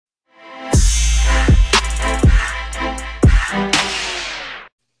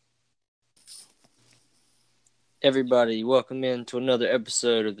Everybody, welcome in to another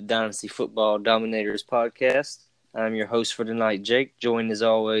episode of the Dynasty Football Dominators podcast. I'm your host for tonight, Jake, joined as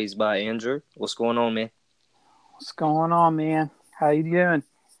always by Andrew. What's going on, man? What's going on, man? How you doing?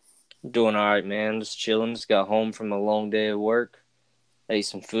 Doing all right, man. Just chilling. Just got home from a long day of work. Ate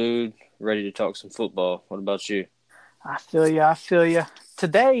some food. Ready to talk some football. What about you? I feel you.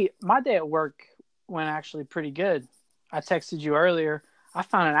 Today, my day at work went actually pretty good. I texted you earlier. I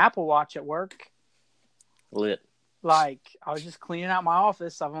found an Apple Watch at work. Lit. I was just cleaning out my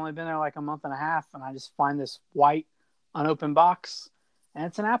office. I've only been there like a month and a half, and I just find this white, unopened box, and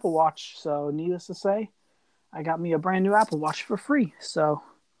it's an Apple Watch. So, needless to say, I got me a brand new Apple Watch for free. So,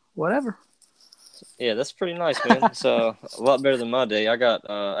 whatever. Yeah, that's pretty nice, man. It's a lot better than my day. I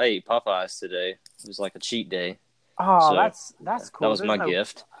ate Popeyes today. It was like a cheat day. Oh, So that's cool. that was my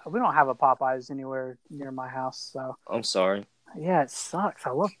gift. We don't have a Popeyes anywhere near my house, so I'm sorry. yeah, it sucks. I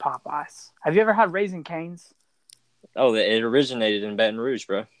love Popeyes. Have you ever had Raising Cane's? Oh, it originated in Baton Rouge,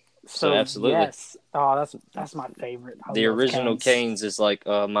 bro. So absolutely. Yes. Oh, that's my favorite. The original Cane's is like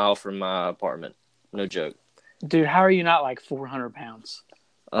a mile from my apartment. No joke. Dude, how are you not like 400 pounds?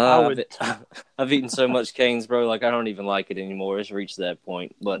 I've eaten so much Cane's, bro. Like, I don't even like it anymore. It's reached that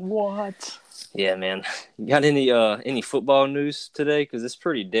point. But what? Yeah, man. You got any football news today? Because it's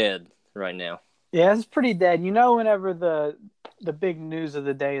pretty dead right now. Yeah, it's pretty dead. You know, whenever the big news of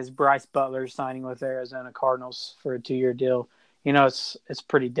the day is Bryce Butler signing with Arizona Cardinals for a 2-year deal, you know it's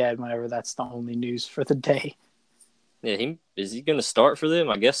pretty dead whenever that's the only news for the day. Yeah, is he going to start for them?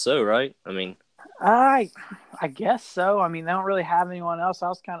 I guess so, right? I mean, I guess so. I mean, they don't really have anyone else. I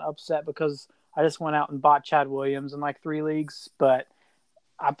was kind of upset because I just went out and bought Chad Williams in like 3 leagues, but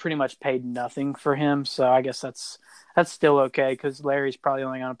I pretty much paid nothing for him. So I guess that's still okay because Larry's probably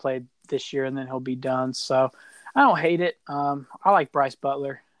only going to play this year and then he'll be done. So I don't hate it. I like Bryce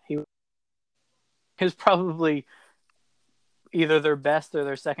Butler. He was probably either their best or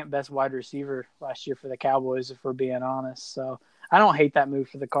their second best wide receiver last year for the Cowboys, if we're being honest. So I don't hate that move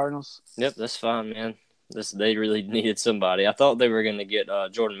for the Cardinals. Yep, that's fine, man. They really needed somebody. I thought they were going to get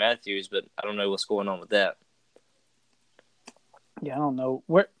Jordan Matthews, but I don't know what's going on with that. Yeah, I don't know.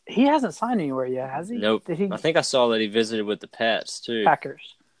 He hasn't signed anywhere yet, has he? Nope. I think I saw that he visited with the Pats, too.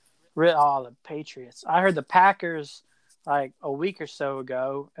 Packers. The Patriots. I heard the Packers like a week or so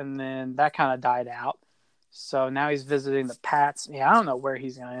ago, and then that kind of died out. So now he's visiting the Pats. Yeah, I don't know where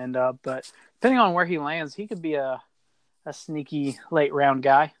he's going to end up, but depending on where he lands, he could be a sneaky late round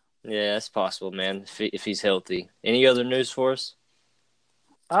guy. Yeah, that's possible, man, if he's healthy. Any other news for us?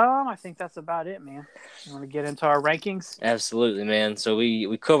 I think that's about it, man. You want to get into our rankings? Absolutely, man. So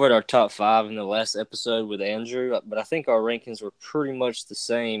we covered our top 5 in the last episode with Andrew, but I think our rankings were pretty much the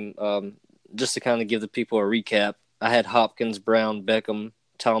same. Just to kind of give the people a recap, I had Hopkins, Brown, Beckham,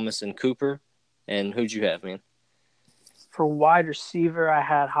 Thomas, and Cooper. And who'd you have, man? For wide receiver, I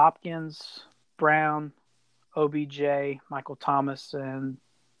had Hopkins, Brown, OBJ, Michael Thomas, and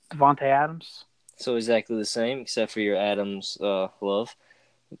Devontae Adams. So exactly the same, except for your Adams love.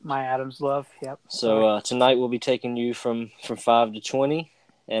 My Adams love, yep. So tonight we'll be taking you from 5 to 20,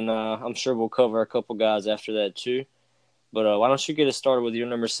 and I'm sure we'll cover a couple guys after that too. But why don't you get us started with your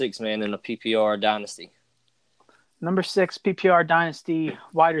number 6, man, in a PPR dynasty? Number 6 PPR dynasty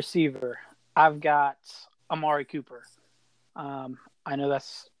wide receiver. I've got Amari Cooper. I know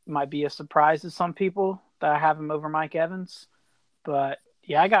that's might be a surprise to some people that I have him over Mike Evans, but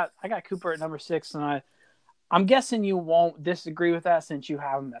yeah, I got Cooper at number 6, and I'm guessing you won't disagree with that since you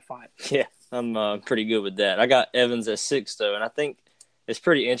have him at 5. Yeah, I'm pretty good with that. I got Evans at 6 though, and I think it's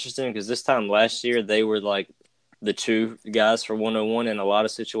pretty interesting because this time last year they were like the 2 guys for 101 in a lot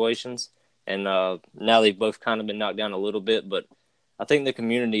of situations, and now they've both kind of been knocked down a little bit, but I think the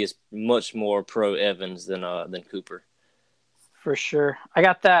community is much more pro Evans than Cooper. For sure. I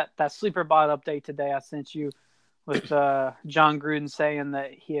got that sleeper bot update today I sent you with John Gruden saying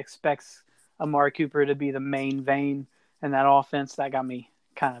that he expects Amari Cooper to be the main vein in that offense. That got me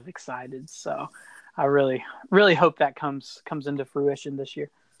kind of excited. So I really, really hope that comes into fruition this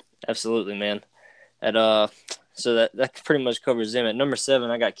year. Absolutely, man. So that pretty much covers them. At number 7,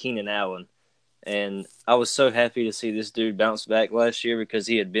 I got Keenan Allen. And I was so happy to see this dude bounce back last year because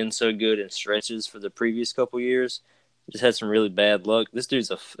he had been so good in stretches for the previous couple years. Just had some really bad luck. This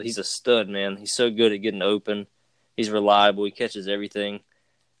dude's he's a stud, man. He's so good at getting open. He's reliable. He catches everything.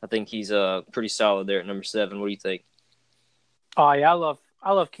 I think he's pretty solid there at number 7. What do you think? Oh yeah,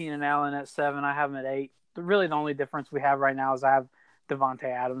 I love Keenan Allen at 7. I have him at 8. Really, the only difference we have right now is I have Devontae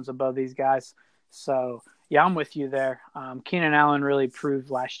Adams above these guys. So yeah, I'm with you there. Keenan Allen really proved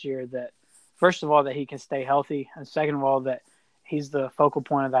last year that, first of all, that he can stay healthy, and second of all, that he's the focal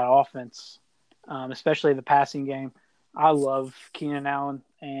point of that offense. especially the passing game. I love Keenan Allen,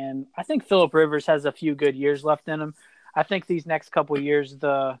 and I think Phillip Rivers has a few good years left in him. I think these next couple of years,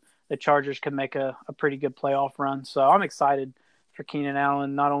 the Chargers could make a pretty good playoff run. So I'm excited for Keenan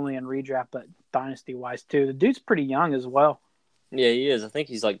Allen, not only in redraft, but dynasty-wise, too. The dude's pretty young as well. Yeah, he is. I think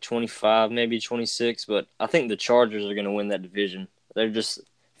he's like 25, maybe 26, but I think the Chargers are going to win that division. They're just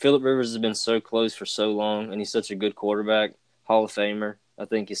Phillip Rivers has been so close for so long, and he's such a good quarterback, Hall of Famer. I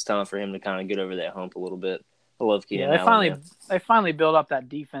think it's time for him to kind of get over that hump a little bit. I love Keenan Allen. They finally built up that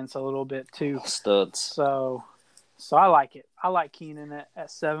defense a little bit too. Studs. So I like it. I like Keenan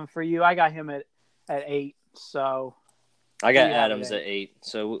at 7 for you. I got him at 8. So I got Adams at 8.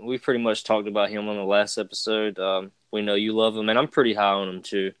 So we pretty much talked about him on the last episode. We know you love him, and I'm pretty high on him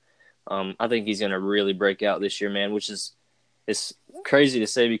too. I think he's going to really break out this year, man, which is it's crazy to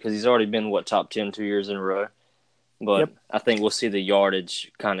say because he's already been, top 10 2 years in a row. But yep. I think we'll see the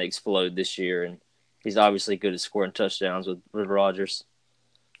yardage kind of explode this year, and he's obviously good at scoring touchdowns with Rodgers.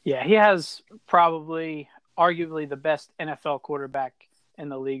 Yeah, he has arguably the best NFL quarterback in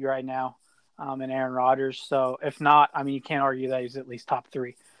the league right now, in Aaron Rodgers. So if not, I mean, you can't argue that he's at least top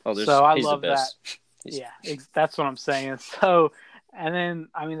 3. Oh, so I he's love the best. that. Yeah, that's what I'm saying. So, and then,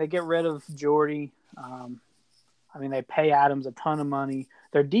 I mean, they get rid of Jordy. I mean, they pay Adams a ton of money.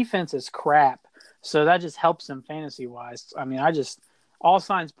 Their defense is crap. So that just helps them fantasy-wise. I mean, all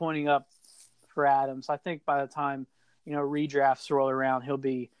signs pointing up for Adams. I think by the time, redrafts roll around, he'll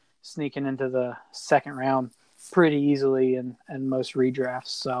be sneaking into the second round pretty easily in most redrafts.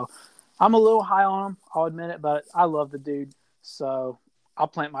 So I'm a little high on him, I'll admit it, but I love the dude. So I'll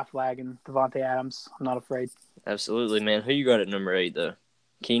plant my flag in Davante Adams. I'm not afraid. Absolutely, man. Who you got at number 8, though?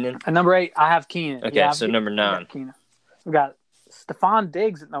 Keenan? At number 8, I have Keenan. Okay, so number 9. We got Stephon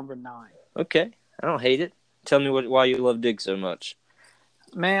Diggs at number 9. Okay, I don't hate it. Tell me why you love Diggs so much.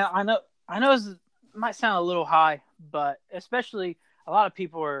 Man, I know it might sound a little high, but especially a lot of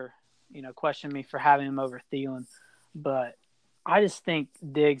people are, questioning me for having him over Thielen. But I just think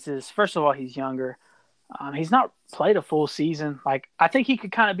Diggs is, first of all, he's younger. He's not played a full season. Like, I think he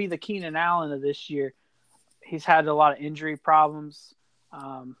could kind of be the Keenan Allen of this year. He's had a lot of injury problems.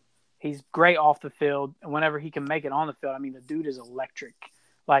 He's great off the field. And whenever he can make it on the field, I mean, the dude is electric.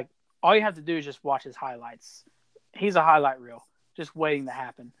 Like, all you have to do is just watch his highlights. He's a highlight reel, just waiting to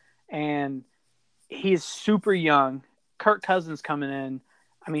happen. And he's super young. Kirk Cousins coming in.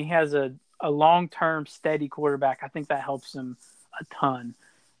 I mean, he has a long-term steady quarterback. I think that helps him a ton.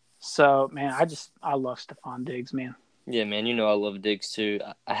 So, man, I love Stephon Diggs, man. Yeah, man, I love Diggs too.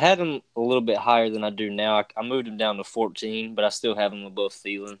 I had him a little bit higher than I do now. I moved him down to 14, but I still have him above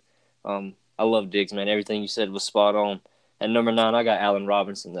Thielen. I love Diggs, man. Everything you said was spot on. At number 9, I got Allen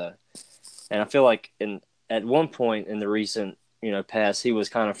Robinson, though. And I feel like at one point in the recent past, he was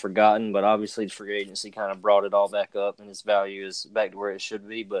kind of forgotten, but obviously the free agency kind of brought it all back up, and his value is back to where it should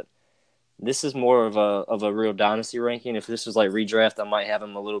be. But this is more of a real dynasty ranking. If this was like redraft, I might have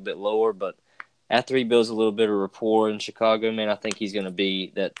him a little bit lower, but after he builds a little bit of rapport in Chicago, man, I think he's going to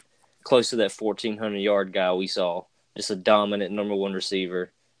be that close to that 1,400-yard guy we saw. Just a dominant number 1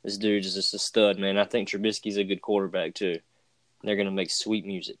 receiver. This dude is just a stud, man. I think Trubisky's a good quarterback too. They're going to make sweet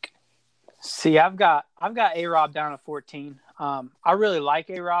music. See, I've got A-Rob down at 14. I really like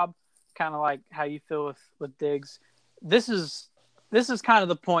A-Rob, kind of like how you feel with Diggs. This is kind of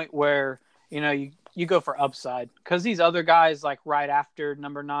the point where you go for upside, because these other guys, like right after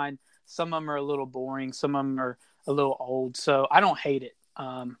number 9, some of them are a little boring, some of them are a little old. So I don't hate it.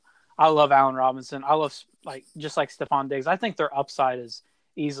 I love Allen Robinson. I love just like Stephon Diggs. I think their upside is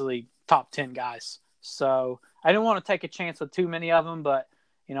easily top 10 guys. So I didn't want to take a chance with too many of them, but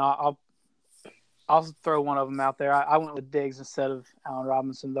I'll throw one of them out there. I went with Diggs instead of Allen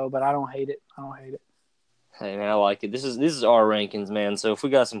Robinson, though, but I don't hate it. Hey, man, I like it. This is our rankings, man. So if we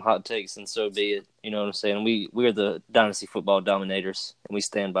got some hot takes, then so be it. You know what I'm saying? We're the Dynasty Football Dominators, and we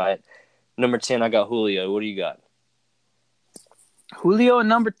stand by it. Number 10, I got Julio. What do you got? Julio at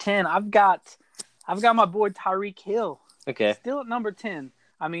number 10. I've got my boy Tyreek Hill. Okay. Still at number 10.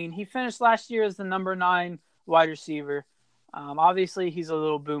 I mean, he finished last year as the number 9 wide receiver. Obviously, he's a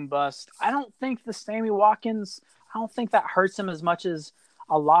little boom bust. I don't think the Sammy Watkins, I don't think that hurts him as much as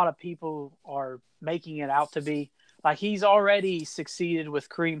a lot of people are making it out to be. Like, he's already succeeded with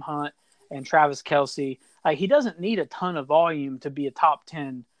Kareem Hunt and Travis Kelce. Like, he doesn't need a ton of volume to be a top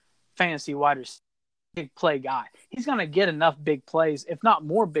 10 fantasy wide receiver, big play guy. He's going to get enough big plays, if not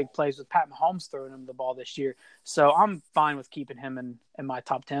more big plays, with Pat Mahomes throwing him the ball this year. So I'm fine with keeping him in my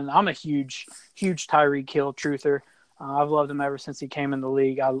top 10. I'm a huge Tyreek Hill truther. I've loved him ever since he came in the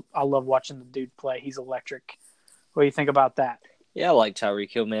league. I love watching the dude play. He's electric. What do you think about that? Yeah, I like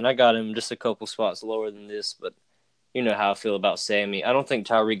Tyreek Hill, man. I got him just a couple spots lower than this, but you know how I feel about Sammy. I don't think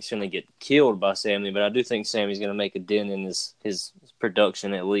Tyreek's going to get killed by Sammy, but I do think Sammy's going to make a dent in his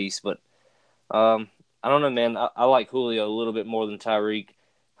production at least. But I don't know, man. I like Julio a little bit more than Tyreek.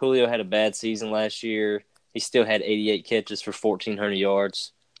 Julio had a bad season last year. He still had 88 catches for 1,400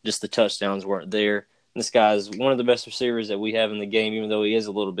 yards. Just the touchdowns weren't there. This guy is one of the best receivers that we have in the game, even though he is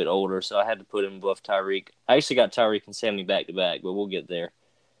a little bit older. So I had to put him above Tyreek. I actually got Tyreek and Sammy back to back, but we'll get there.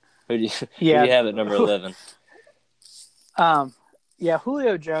 Who do Yeah, you have at number 11? um, yeah,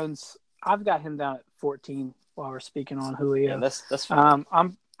 Julio Jones. I've got him down at 14 while we're speaking on Yeah, Julio. that's fine.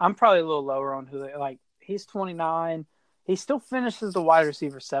 I'm probably a little lower on Julio. Like he's 29. He still finishes the wide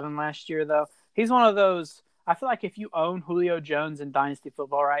receiver 7 last year though. He's one of those. I feel like if you own Julio Jones in dynasty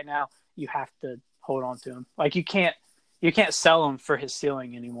football right now, you have to hold on to him. Like you can't sell him for his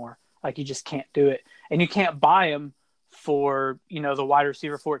ceiling anymore. Like you just can't do it, and you can't buy him for the wide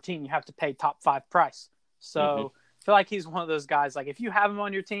receiver 14. You have to pay top 5 price. Mm-hmm. So I feel like he's one of those guys. Like if you have him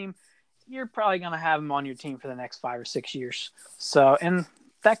on your team, you're probably going to have him on your team for the next 5 or 6 years. So, and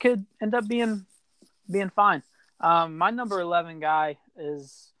that could end up being fine. My number 11 guy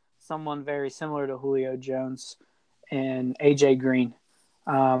is someone very similar to Julio Jones and AJ Green.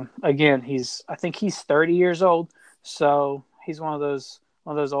 Again, I think he's 30 years old, so he's one of those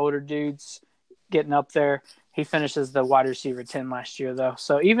older dudes getting up there. He finishes the wide receiver 10 last year though.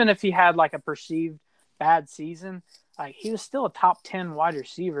 So even if he had like a perceived bad season, like he was still a top 10 wide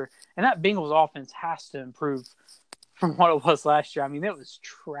receiver, and that Bengals offense has to improve from what it was last year. I mean, it was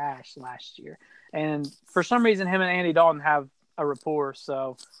trash last year. And for some reason him and Andy Dalton have a rapport,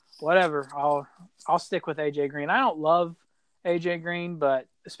 so whatever. I'll stick with AJ Green. I don't love AJ Green, but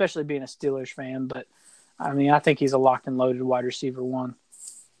especially being a Steelers fan, but I mean, I think he's a locked and loaded wide receiver 1.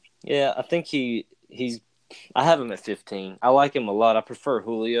 Yeah, I think he's. I have him at 15. I like him a lot. I prefer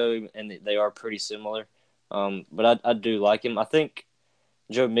Julio, and they are pretty similar. But I do like him. I think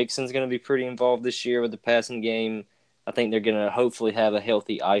Joe Mixon's going to be pretty involved this year with the passing game. I think they're going to hopefully have a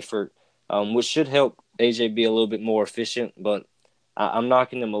healthy Eifert, which should help AJ be a little bit more efficient. But I'm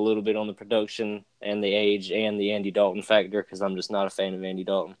knocking him a little bit on the production and the age and the Andy Dalton factor because I'm just not a fan of Andy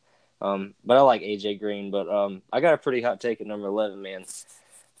Dalton. But I like AJ Green. But I got a pretty hot take at number 11, man.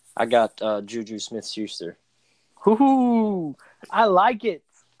 I got Juju Smith-Schuster. Ooh, I like it.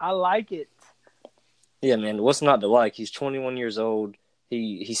 I like it. Yeah, man. What's not to like? He's 21 years old.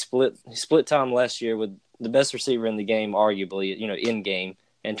 He split time last year with the best receiver in the game, arguably, in game,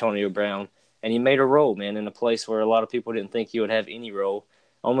 Antonio Brown, and he made a role, man, in a place where a lot of people didn't think he would have any role.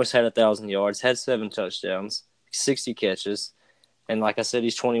 Almost had 1,000 yards, had 7 touchdowns, 60 catches, and like I said,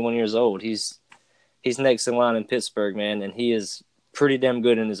 he's 21 years old. He's next in line in Pittsburgh, man, and he is pretty damn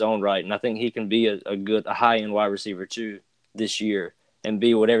good in his own right, and I think he can be a high end wide receiver too this year and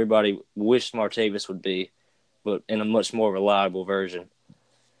be what everybody wished Martavis would be, but in a much more reliable version.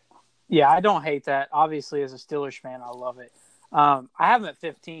 Yeah, I don't hate that. Obviously, as a Steelers fan, I love it. I have him at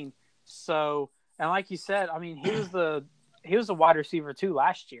 15. So, and like you said, I mean, he was a wide receiver too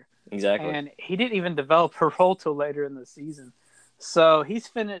last year, Exactly. and he didn't even develop a role till later in the season. So he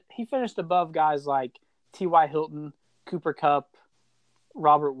finished above guys like T.Y. Hilton, Cooper Kupp,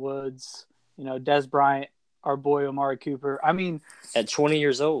 Robert Woods, Des Bryant, our boy Amari Cooper. I mean, At 20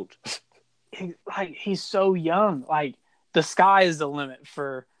 years old. he's so young. Like the sky is the limit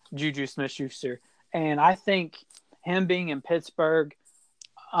for Juju Smith-Schuster, and I think him being in Pittsburgh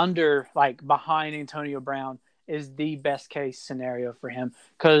behind Antonio Brown is the best case scenario for him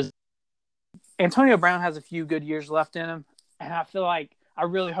because Antonio Brown has a few good years left in him, and I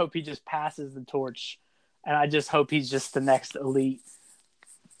really hope he just passes the torch, and I just hope he's just the next elite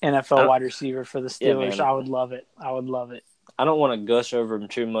NFL wide receiver for the Yeah, Steelers. man. I would love it. I would love it. I don't want to gush over him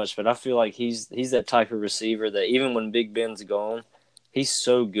too much, but I feel like he's that type of receiver that even when Big Ben's gone, he's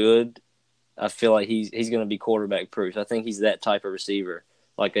so good. I feel like he's going to be quarterback proof. I think he's that type of receiver.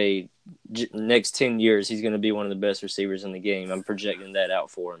 Like next 10 years, he's going to be one of the best receivers in the game. I'm projecting that out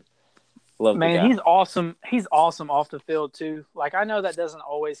for him. Love the guy. He's awesome. He's awesome off the field too. Like I know that doesn't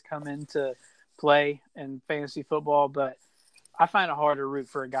always come into play in fantasy football, but I find it hard to root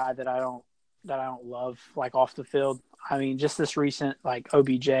for a guy that I don't love like off the field. I mean, just this recent like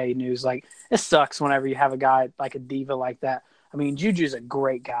OBJ news, like it sucks whenever you have a guy like a diva like that. I mean, Juju's a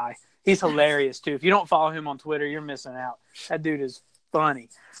great guy. He's hilarious too. If you don't follow him on Twitter, you're missing out. That dude is funny.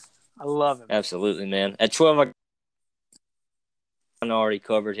 I love him. Absolutely, man. At 12, I already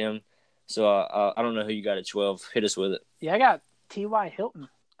covered him. So I don't know who you got at 12. Hit us with it. Yeah, I got T.Y. Hilton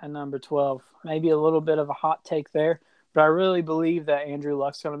at number 12. Maybe a little bit of a hot take there, but I really believe that Andrew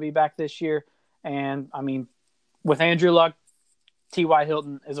Luck's going to be back this year. And, I mean, with Andrew Luck T.Y.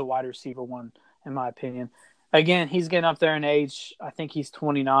 Hilton is a wide receiver one, in my opinion. Again, he's getting up there in age. I think he's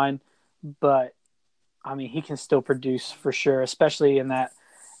 29, but I mean, he can still produce for sure, especially in that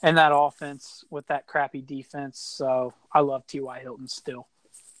offense with that crappy defense. So I love T.Y. Hilton still.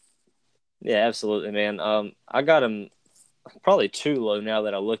 Yeah, absolutely, man. I got him probably too low now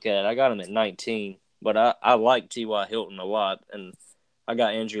that I look at it. I got him at 19, but I like T.Y. Hilton a lot, and I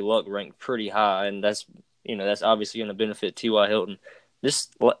got Andrew Luck ranked pretty high, and that's obviously going to benefit T.Y. Hilton. This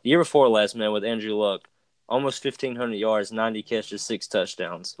year before last, man, with Andrew Luck, almost 1,500 yards, 90 catches, 6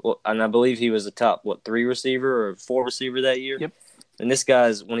 touchdowns. Well, and I believe he was the top, 3 receiver or 4 receiver that year? Yep. And this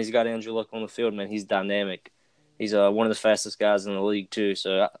guy's, when he's got Andrew Luck on the field, man, he's dynamic. He's one of the fastest guys in the league, too,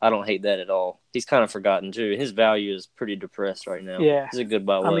 so I don't hate that at all. He's kind of forgotten, too. His value is pretty depressed right now. Yeah. He's a good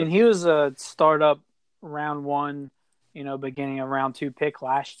buy low. I mean, he was a startup round 1, beginning of round 2 pick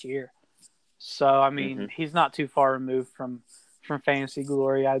last year. So, I mean, he's not too far removed from fantasy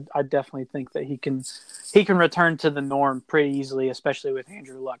glory. I definitely think that he can return to the norm pretty easily, especially with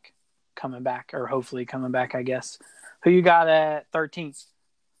Andrew Luck coming back, or hopefully coming back, I guess. Who you got at 13?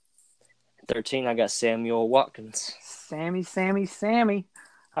 13, I got Samuel Watkins. Sammy.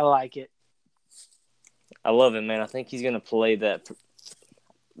 I like it. I love him, man. I think he's going to play that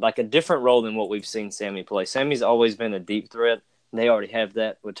like a different role than what we've seen Sammy play. Sammy's always been a deep threat. They already have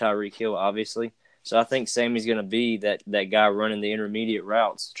that with Tyreek Hill, obviously. So I think Sammy's going to be that guy running the intermediate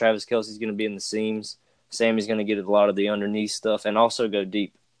routes. Travis Kelce's going to be in the seams. Sammy's going to get a lot of the underneath stuff and also go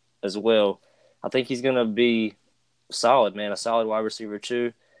deep as well. I think he's going to be solid, man, a solid wide receiver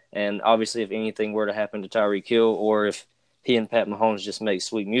too. And obviously if anything were to happen to Tyreek Hill, or if he and Pat Mahomes just make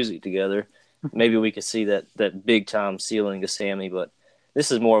sweet music together, maybe we could see that big-time ceiling of Sammy. But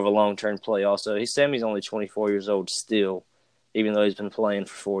this is more of a long-term play also. Sammy's only 24 years old still, even though he's been playing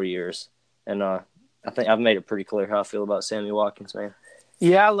for 4 years. And I think I've made it pretty clear how I feel about Sammy Watkins, man.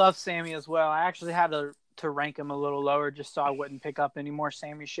 Yeah, I love Sammy as well. I actually had to rank him a little lower just so I wouldn't pick up any more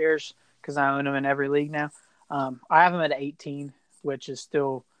Sammy shares because I own him in every league now. I have him at 18, which is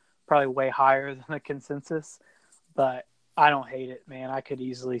still probably way higher than the consensus. But I don't hate it, man. I could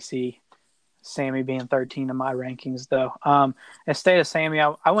easily see Sammy being 13 in my rankings, though. Instead of Sammy,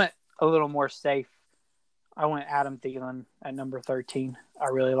 I went a little more safe. I went Adam Thielen at number 13. I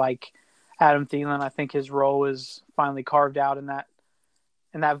really like Adam Thielen. I think his role is finally carved out in that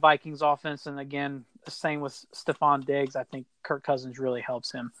Vikings offense. And again, the same with Stephon Diggs. I think Kirk Cousins really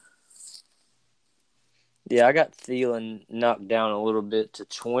helps him. Yeah, I got Thielen knocked down a little bit to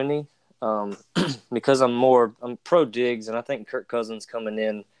 20 because I'm pro Diggs, and I think Kirk Cousins coming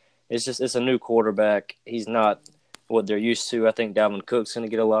in, it's a new quarterback. He's not what they're used to. I think Dalvin Cook's going to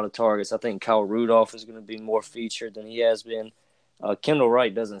get a lot of targets. I think Kyle Rudolph is going to be more featured than he has been. Kendall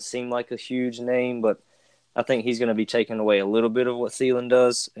Wright doesn't seem like a huge name, but I think he's going to be taking away a little bit of what Thielen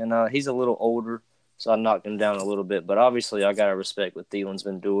does. And he's a little older, so I knocked him down a little bit. But obviously I got to respect what Thielen's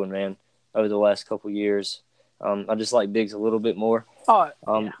been doing, man, over the last couple of years. I just like Diggs a little bit more. Yeah,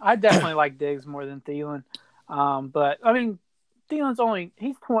 I definitely like Diggs more than Thielen. But, I mean, Thielen's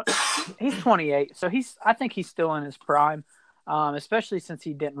he's 28, so I think he's still in his prime, especially since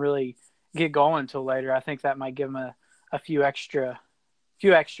he didn't really get going until later. I think that might give him a few extra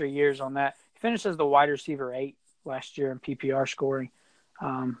years on that. He finished as the wide receiver 8 last year in PPR scoring.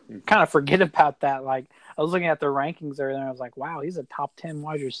 Kind of forget about that. Like, I was looking at the rankings earlier, and I was like, wow, he's a top 10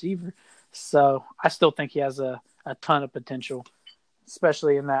 wide receiver. So I still think he has a ton of potential,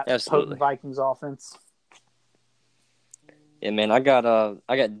 especially in that potent Vikings offense. Yeah, man, I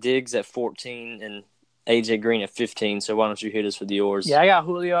got Diggs at 14 and AJ Green at 15. So why don't you hit us with yours? Yeah, I got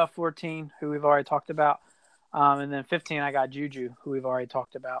Julio at 14, who we've already talked about, and then 15 I got Juju, who we've already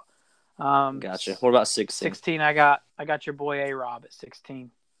talked about. Gotcha. What about 16? 16 I got your boy A-Rob at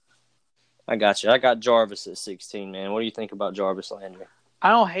 16. I got you. I got Jarvis at 16, man. What do you think about Jarvis Landry?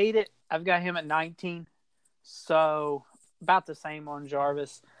 I don't hate it. I've got him at 19, so about the same on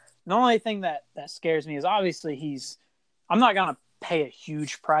Jarvis. The only thing that scares me is obviously I'm not going to pay a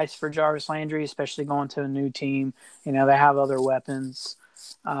huge price for Jarvis Landry, especially going to a new team. They have other weapons.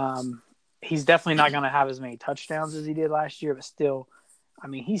 He's definitely not going to have as many touchdowns as he did last year, but still, I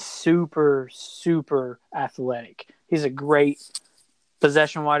mean, he's super, super athletic. He's a great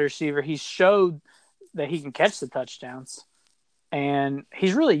possession wide receiver. He showed that he can catch the touchdowns, and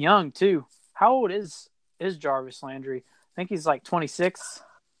he's really young too. How old is Jarvis Landry? I think he's like 26.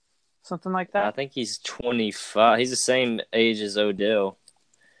 Something like that? I think he's 25. He's the same age as Odell.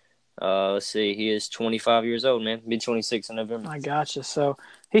 Let's see. He is 25 years old, man. Be 26 in November. I gotcha. So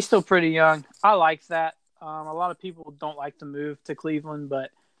he's still pretty young. I like that. A lot of people don't like the move to Cleveland,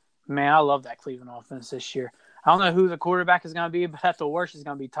 but Man, I love that Cleveland offense this year. I don't know who the quarterback is going to be, but at the worst, it's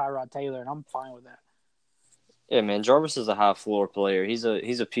going to be Tyrod Taylor, and I'm fine with that. Yeah, man, Jarvis is a high floor player. These are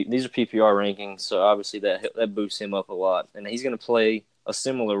PPR rankings, so obviously that boosts him up a lot, and he's going to play a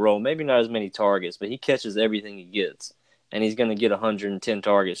similar role. Maybe not as many targets, but he catches everything he gets, and he's going to get 110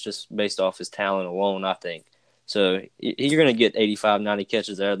 targets just based off his talent alone, I think. So you're going to get 85, 90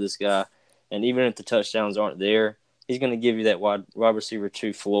 catches out of this guy, and even if the touchdowns aren't there, he's going to give you that wide receiver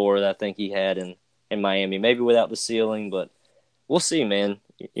 2 floor that I think he had in Miami. Maybe without the ceiling, but we'll see, man.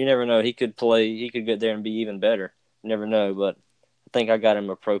 You never know. He could play. He could get there and be even better. You never know, but I think I got him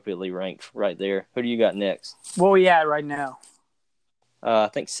appropriately ranked right there. Who do you got next? What are we at right now? I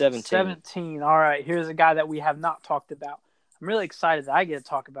think 17. 17. All right. Here's a guy that we have not talked about. I'm really excited that I get to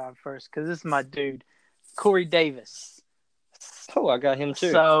talk about him first because this is my dude, Corey Davis. Oh, I got him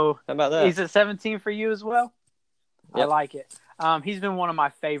too. So how about that? He's at 17 for you as well? Yep. I like it. He's been one of my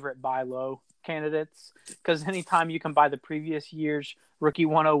favorite buy low candidates because anytime you can buy the previous year's rookie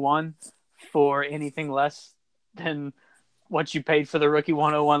 101 for anything less than what you paid for the rookie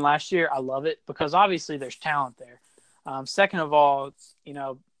 101 last year, I love it because obviously there's talent there. Second of all,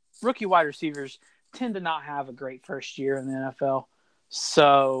 rookie wide receivers tend to not have a great first year in the NFL.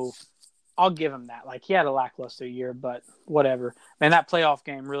 So I'll give him that. Like, he had a lackluster year, but whatever. Man, that playoff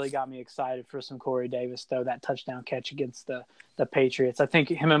game really got me excited for some Corey Davis, though, that touchdown catch against the Patriots. I think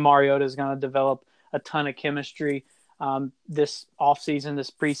him and Mariota is going to develop a ton of chemistry this offseason,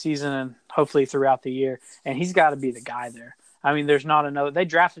 this preseason, and hopefully throughout the year. And he's got to be the guy there. I mean, there's not another. They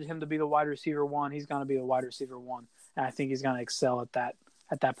drafted him to be the wide receiver 1. He's going to be the wide receiver 1. And I think he's going to excel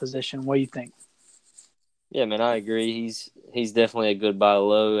at that position. What do you think? Yeah, man, I agree. He's definitely a good buy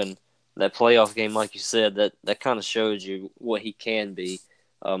low, and that playoff game, like you said, that kind of shows you what he can be.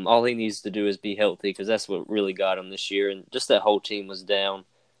 All he needs to do is be healthy because that's what really got him this year. And just that whole team was down.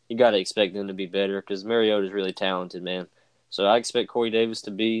 You got to expect them to be better because Mariota's really talented, man. So I expect Corey Davis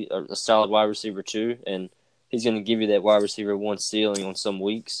to be a solid wide receiver 2, and he's going to give you that wide receiver 1 ceiling on some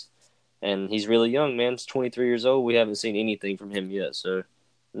weeks. And he's really young, man. He's 23 years old. We haven't seen anything from him yet, so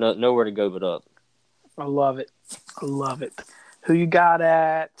nowhere to go but up. I love it. I love it. Who you got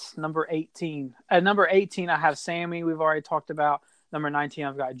at number 18? At number 18, I have Sammy. We've already talked about. Number 19,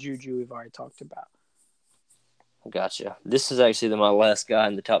 I've got Juju. We've already talked about. Gotcha. This is actually my last guy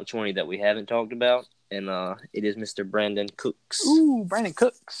in the top 20 that we haven't talked about, and it is Mr. Brandin Cooks. Ooh, Brandin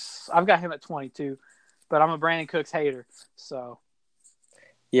Cooks. I've got him at 22, but I'm a Brandin Cooks hater. So.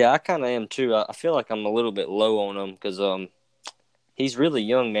 Yeah, I kind of am too. I feel like I'm a little bit low on him because he's really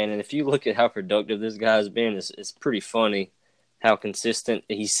young, man. And if you look at how productive this guy's been, it's pretty funny how consistent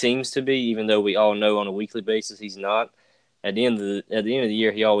he seems to be, even though we all know on a weekly basis he's not. At the end of the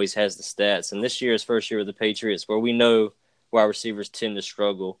year, he always has the stats. And this year, his first year with the Patriots, where we know wide receivers tend to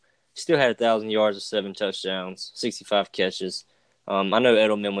struggle, he still had 1,000 yards with 7 touchdowns, 65 catches. I know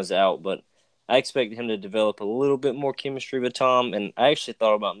Edelman was out, but I expected him to develop a little bit more chemistry with Tom, and I actually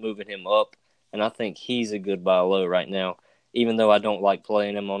thought about moving him up, and I think he's a good buy low right now, even though I don't like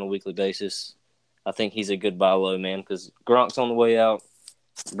playing him on a weekly basis. I think he's a good buy low, man, because Gronk's on the way out.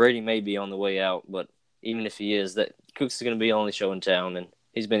 Brady may be on the way out, but even if he is, that Cooks is going to be the only show in town, and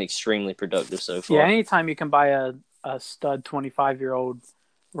he's been extremely productive so far. Yeah, anytime you can buy a stud 25-year-old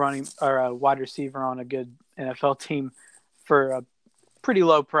running or a wide receiver on a good NFL team for a pretty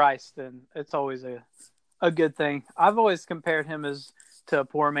low price, then it's always a good thing. I've always compared him to a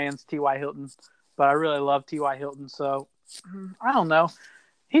poor man's T.Y. Hilton, but I really love T.Y. Hilton, so I don't know.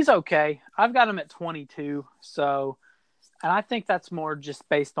 He's okay. I've got him at 22, so, and I think that's more just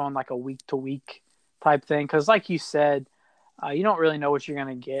based on like a week-to-week type thing, because like you said, you don't really know what you're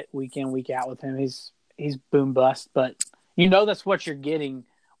going to get week in, week out with him. He's boom bust, but you know that's what you're getting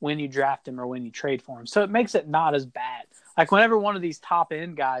when you draft him or when you trade for him. So it makes it not as bad. Like whenever one of these top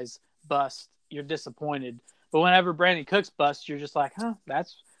end guys bust, you're disappointed. But whenever Brandin Cooks busts, you're just like,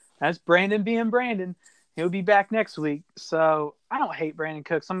 that's Brandon being Brandon. He'll be back next week. So I don't hate Brandin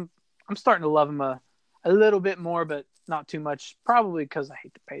Cooks. I'm starting to love him a little bit more, but not too much. Probably because I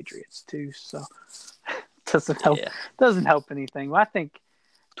hate the Patriots too. So doesn't help. Yeah. Doesn't help anything. Well, I think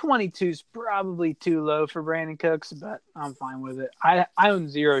 22 is probably too low for Brandin Cooks, but I'm fine with it. I own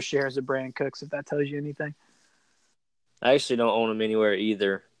 0 shares of Brandin Cooks, if that tells you anything. I actually don't own him anywhere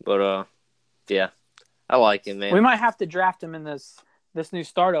either, but yeah, I like him, man. We might have to draft him in this new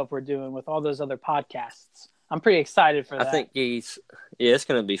startup we're doing with all those other podcasts. I'm pretty excited for that. I think it's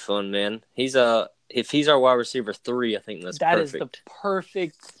going to be fun, man. If he's our wide receiver 3, I think that's perfect. That is the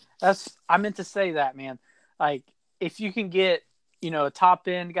perfect. I meant to say that, man. Like if you can get, a top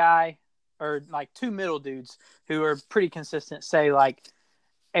end guy or like 2 middle dudes who are pretty consistent, say like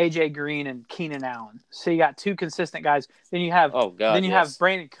AJ Green and Keenan Allen. So you got two consistent guys. Then you have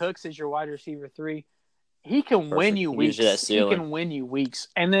Brandon Cooks as your wide receiver 3. He can win you weeks. He can win you weeks.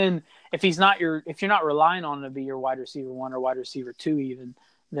 And then if you're not relying on him to be your wide receiver 1 or wide receiver 2 even,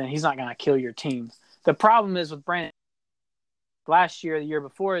 then he's not going to kill your team. The problem is with Brandon last year, the year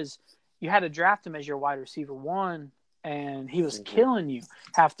before, is you had to draft him as your wide receiver 1, and he was killing you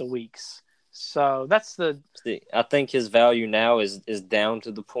half the weeks. So that's I think his value now is down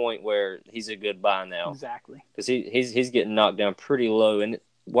to the point where he's a good buy now. Exactly. Because he's getting knocked down pretty low, and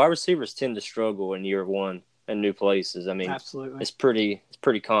wide receivers tend to struggle in year 1 in new places. I mean, absolutely, it's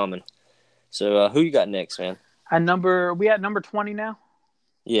pretty common. So who you got next, man? We at number 20 now.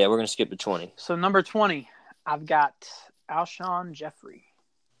 Yeah, we're gonna skip to 20. So number 20, I've got Alshon Jeffrey.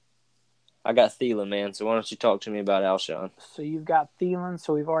 I got Thielen, man. So why don't you talk to me about Alshon? So you've got Thielen.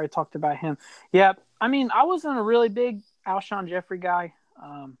 So we've already talked about him. Yeah, I mean, I wasn't a really big Alshon Jeffrey guy.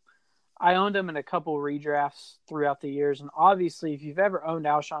 I owned him in a couple Redrafts throughout the years. And obviously, if you've ever owned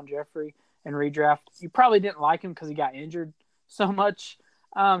Alshon Jeffrey in Redraft, you probably didn't like him because he got injured so much.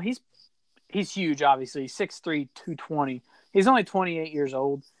 He's huge, obviously. He's 6'3", 220. He's only 28 years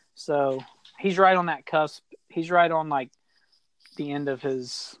old. So he's right on that cusp. He's right on, like, the end of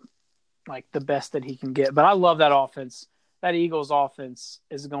his – like the best that he can get. But I love that offense. That Eagles offense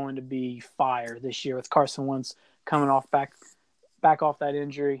is going to be fire this year with Carson Wentz coming off back off that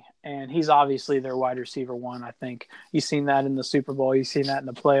injury. And he's obviously their wide receiver 1, I think. You've seen that in the Super Bowl. You've seen that in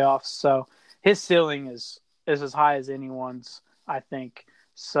the playoffs. So his ceiling is as high as anyone's, I think.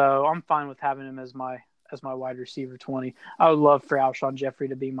 So I'm fine with having him as my wide receiver 20. I would love for Alshon Jeffrey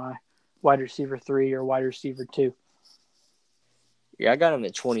to be my wide receiver 3 or wide receiver 2. Yeah, I got him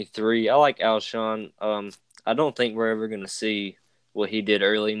at 23. I like Alshon. I don't think we're ever going to see what he did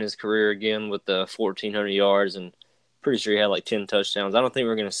early in his career again with the 1,400 yards, and pretty sure he had like 10 touchdowns. I don't think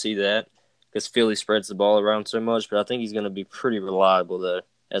we're going to see that because Philly spreads the ball around so much, but I think he's going to be pretty reliable, though,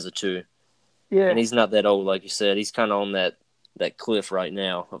 as a 2. Yeah. And he's not that old, like you said. He's kind of on that cliff right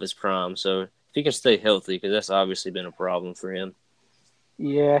now of his prime. So if he can stay healthy, because that's obviously been a problem for him.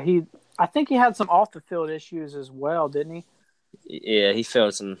 Yeah, I think he had some off-the-field issues as well, didn't he? Yeah, he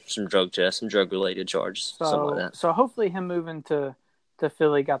failed some drug tests, some drug-related charges, something like that. So hopefully him moving to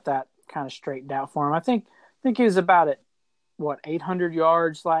Philly got that kind of straightened out for him. I think he was about at, 800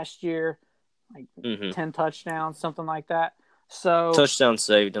 yards last year, like 10 touchdowns, something like that. So touchdown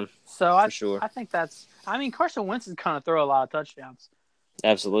saved him, for sure. I think Carson Wentz is going to throw a lot of touchdowns.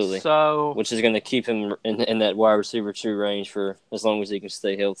 Absolutely. So, which is going to keep him in that wide receiver 2 range for as long as he can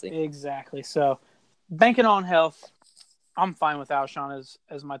stay healthy. Exactly. So banking on health, I'm fine with Alshon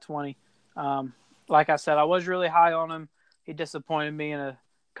as my 20. Like I said, I was really high on him. He disappointed me in a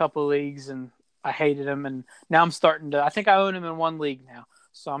couple leagues, and I hated him. And now I'm starting to – I think I own him in 1 league now.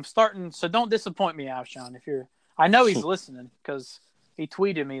 So I'm starting – so don't disappoint me, Alshon. I know he's listening because he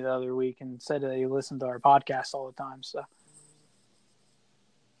tweeted me the other week and said that he listened to our podcast all the time. So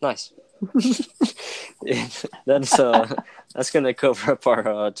nice. That's going to cover up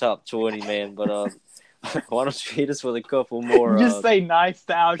our top 20, man. But why don't you hit us with a couple more? Just say nice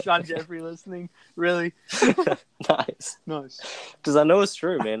to Alshon Jeffrey listening. Really? Nice. Because I know it's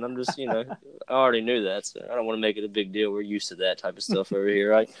true, man. I'm just, I already knew that, so I don't want to make it a big deal. We're used to that type of stuff over here,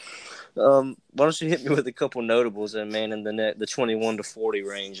 right? Why don't you hit me with a couple notables, man, in the 21 to 40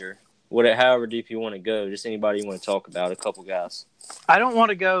 range, or however deep you want to go. Just anybody you want to talk about, a couple guys. I don't want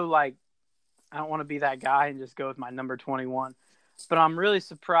to go I don't want to be that guy and just go with my number 21. But I'm really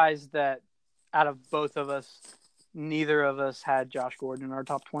surprised that out of both of us, neither of us had Josh Gordon in our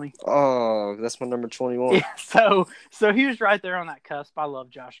top 20. Oh, that's my number 21. Yeah, so he was right there on that cusp. I love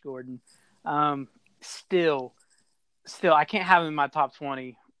Josh Gordon. Still, I can't have him in my top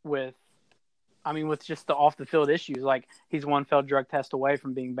 20 with just the off the field issues. Like, he's one failed drug test away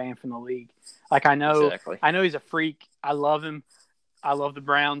from being banned from the league. Like, I know he's a freak. I love him. I love the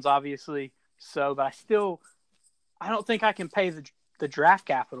Browns, obviously. So, but I don't think I can pay the draft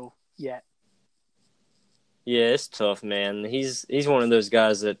capital yet. Yeah, it's tough, man. He's one of those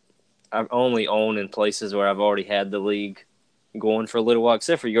guys that I've only owned in places where I've already had the league going for a little while,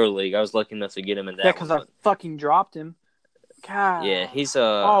 except for your league. I was lucky enough to get him in that. Yeah, because I fucking dropped him. God. Yeah, he's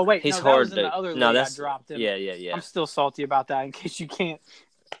Oh wait, he's no, hard that was in the other league. I dropped him. Yeah. I'm still salty about that. In case you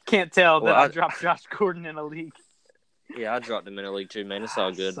can't tell that I dropped Josh Gordon in a league. Yeah, I dropped him in a league too, man. It's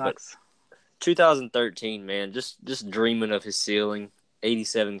all good. Sucks. But 2013, man, just dreaming of his ceiling.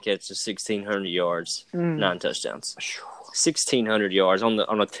 87 catches, 1,600 yards, 9 touchdowns. 1,600 yards on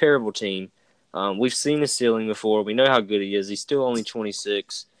a terrible team. We've seen his ceiling before. We know how good he is. He's still only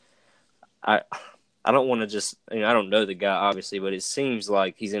 26. I don't want to just, I don't know the guy obviously, but it seems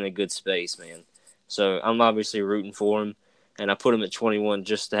like he's in a good space, man. So I'm obviously rooting for him, and I put him at 21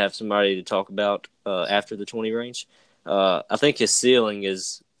 just to have somebody to talk about after the 20 range. I think his ceiling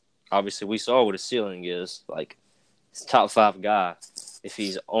is obviously we saw what his ceiling is like. He's a top 5 guy if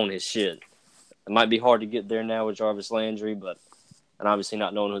he's on his shit. It might be hard to get there now with Jarvis Landry, and obviously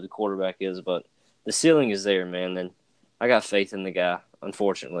not knowing who the quarterback is, but the ceiling is there, man. And I got faith in the guy,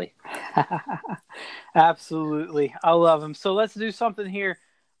 unfortunately. Absolutely, I love him. So let's do something here.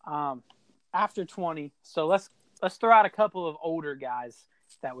 After 20, so let's throw out a couple of older guys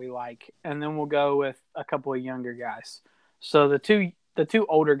that we like, and then we'll go with a couple of younger guys. So the two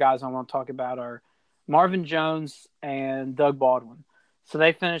older guys I want to talk about are Marvin Jones and Doug Baldwin. So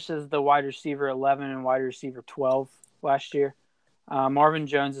they finished as the wide receiver 11 and wide receiver 12 last year. Marvin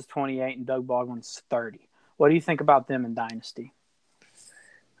Jones is 28 and Doug Baldwin's 30. What do you think about them in Dynasty?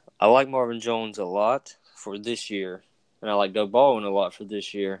 I like Marvin Jones a lot for this year, and I like Doug Baldwin a lot for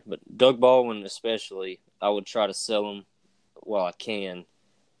this year. But Doug Baldwin especially, I would try to sell him while I can,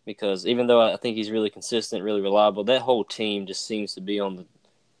 because even though I think he's really consistent, really reliable, that whole team just seems to be on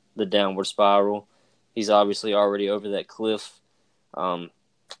the downward spiral. He's obviously already over that cliff.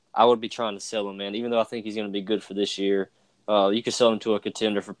 I would be trying to sell him, man, even though I think he's going to be good for this year. You could sell him to a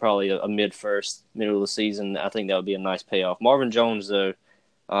contender for probably a mid-first, middle of the season. I think that would be a nice payoff. Marvin Jones, though,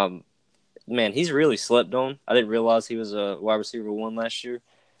 man, he's really slept on. I didn't realize he was a wide receiver 1 last year.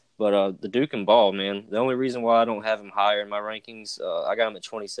 But the Duke and ball, man. The only reason why I don't have him higher in my rankings, I got him at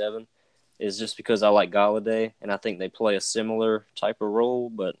 27, is just because I like Galladay, and I think they play a similar type of role.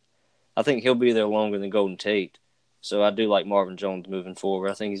 But I think he'll be there longer than Golden Tate. So I do like Marvin Jones moving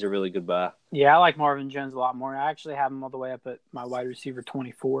forward. I think he's a really good buy. Yeah, I like Marvin Jones a lot more. I actually have him all the way up at my wide receiver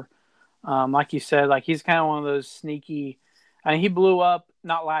 24. Like you said, like he's kind of one of those sneaky. I mean, he blew up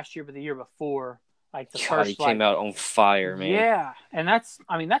not last year, but the year before. Like the first, he came out on fire, man. Yeah, and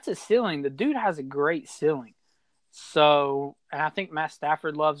that's a ceiling. The dude has a great ceiling. So, and I think Matt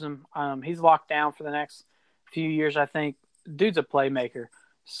Stafford loves him. He's locked down for the next few years. I think dude's a playmaker.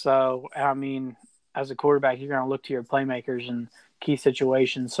 So, I mean, as a quarterback, you're going to look to your playmakers in key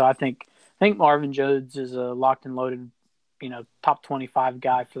situations. So, I think Marvin Jones is a locked and loaded, top 25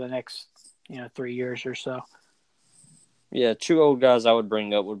 guy for the next 3 years or so. Yeah, 2 old guys I would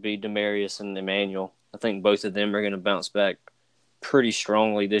bring up would be Demaryius and Emmanuel. I think both of them are going to bounce back pretty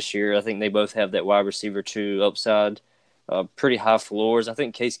strongly this year. I think they both have that wide receiver 2 upside, pretty high floors. I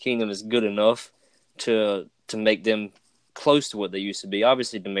think Case Keenum is good enough to make them close to what they used to be.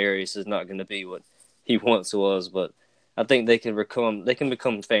 Obviously, Demaryius is not going to be what he once was, but I think they can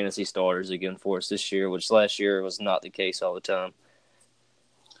become fantasy starters again for us this year, which last year was not the case all the time.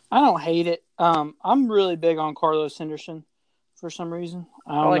 I don't hate it. I'm really big on Carlos Henderson for some reason.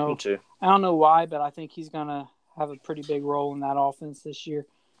 I like him too. I don't know why, but I think he's going to have a pretty big role in that offense this year.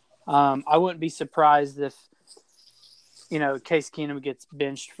 I wouldn't be surprised if, Case Keenum gets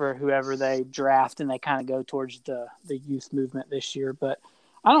benched for whoever they draft and they kind of go towards the youth movement this year. But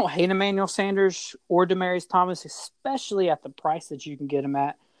I don't hate Emmanuel Sanders or Demaryius Thomas, especially at the price that you can get him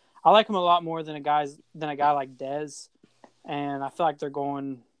at. I like him a lot more than a guy like Dez, and I feel like they're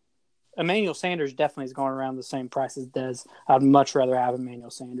going. Emmanuel Sanders definitely is going around the same price as Dez. I'd much rather have Emmanuel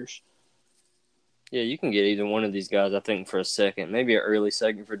Sanders. Yeah, you can get either one of these guys, I think, for a second. Maybe an early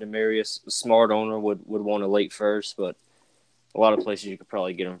second for Demaryius. A smart owner would want a late first, but a lot of places you could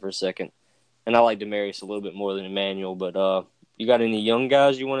probably get him for a second. And I like Demaryius a little bit more than Emmanuel, but you got any young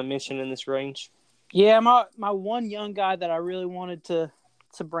guys you want to mention in this range? Yeah, my one young guy that I really wanted to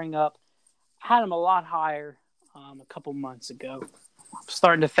bring up, had him a lot higher a couple months ago. I'm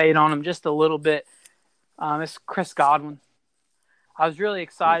starting to fade on him just a little bit. It's Chris Godwin. I was really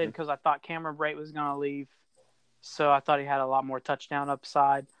excited because I thought Cameron Brate was going to leave, so I thought he had a lot more touchdown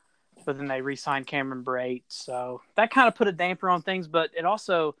upside. But then they re-signed Cameron Brate, so that kind of put a damper on things. But it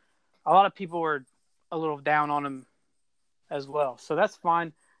also, a lot of people were a little down on him as well, so that's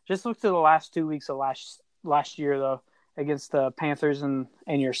fine. Just look to the last 2 weeks of last year though, against the Panthers and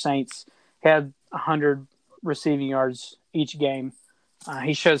your Saints. He had 100 receiving yards each game.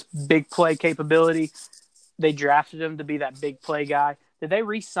 He shows big play capability. They drafted him to be that big play guy. Did they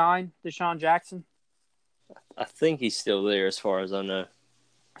re-sign Deshaun Jackson? I think he's still there as far as I know.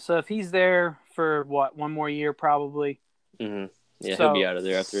 So if he's there for, one more year probably? Mm-hmm. Yeah, he'll be out of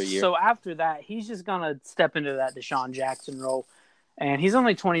there after a year. So after that, he's just going to step into that Deshaun Jackson role. And he's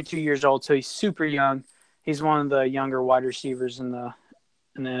only 22 years old, so he's super young. He's one of the younger wide receivers in the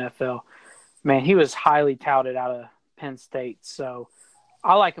NFL. Man, he was highly touted out of Penn State, so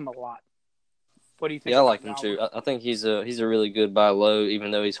I like him a lot. What do you think? Yeah, I about like him Godwin? too. I think he's a really good buy low, even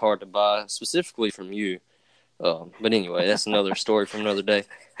though he's hard to buy, specifically from you. But anyway, that's another story from another day.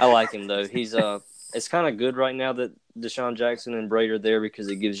 I like him though. He's it's kind of good right now that Deshaun Jackson and Brady are there because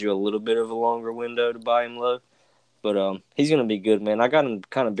it gives you a little bit of a longer window to buy him low. But he's gonna be good, man. I got him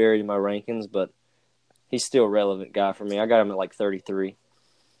kind of buried in my rankings, but he's still a relevant guy for me. I got him at like 33.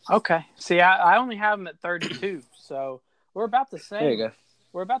 Okay. See, I only have him at 32, so we're about the same. There you go.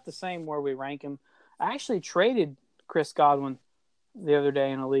 We're about the same where we rank him. I actually traded Chris Godwin the other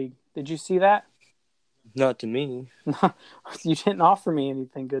day in a league. Did you see that? Not to me. You didn't offer me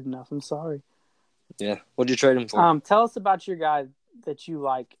anything good enough. I'm sorry. Yeah. What'd you trade him for? Tell us about your guy that you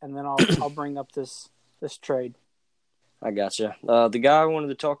like, and then I'll bring up this trade. I gotcha. The guy I wanted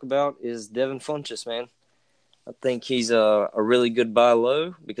to talk about is Devin Funchess, man. I think he's a really good buy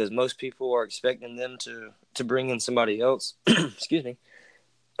low because most people are expecting them to bring in somebody else. Excuse me.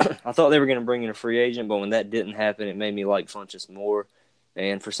 I thought they were going to bring in a free agent, but when that didn't happen, it made me like Funchess more.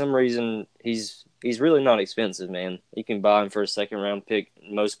 And for some reason, he's really not expensive, man. You can buy him for a second-round pick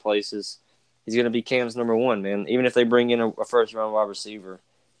in most places. He's going to be Cam's number one, man. Even if they bring in a first-round wide receiver,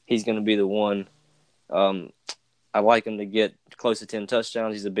 he's going to be the one. I like him to get close to 10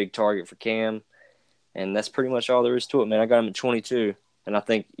 touchdowns. He's a big target for Cam. And that's pretty much all there is to it, man. I got him at 22, and I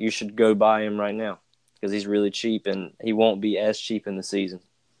think you should go buy him right now because he's really cheap, and he won't be as cheap in the season.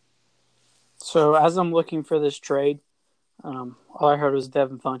 So as I'm looking for this trade, all I heard was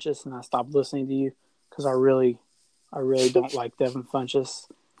Devin Funchess, and I stopped listening to you because I really don't like Devin Funchess.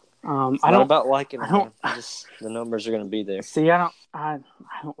 It's not about liking him. Just the numbers are going to be there. See, I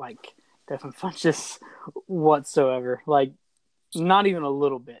don't like Devin Funchess whatsoever. Like, not even a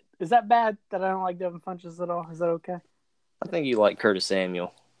little bit. Is that bad that I don't like Devin Funchess at all? Is that okay? I think you like Curtis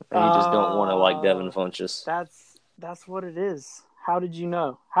Samuel, and you just don't want to like Devin Funchess. That's what it is. How did you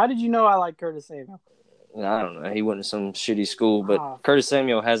know? How did you know I like Curtis Samuel? I don't know. He went to some shitty school, but Curtis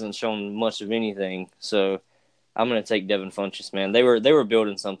Samuel hasn't shown much of anything. So I'm going to take Devin Funchess, man. They were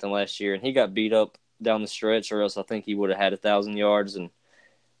building something last year, and he got beat up down the stretch, or else I think he would have had 1,000 yards. And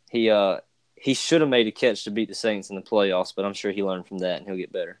he should have made a catch to beat the Saints in the playoffs, but I'm sure he learned from that, and he'll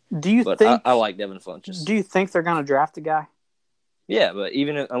get better. I like Devin Funchess. Do you think they're going to draft a guy? Yeah, but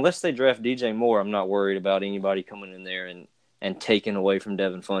unless they draft DJ Moore, I'm not worried about anybody coming in there and taking away from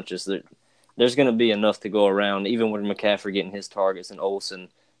Devin Funchess. There's going to be enough to go around, even with McCaffrey getting his targets and Olsen.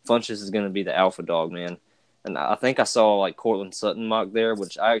 Funchess is going to be the alpha dog, man. And I think I saw like Cortland Sutton mock there,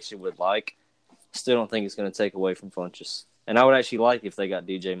 which I actually would like. Still don't think it's going to take away from Funchess. And I would actually like if they got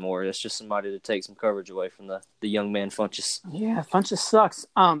DJ Moore. That's just somebody to take some coverage away from the young man Funchess. Yeah, Funchess sucks.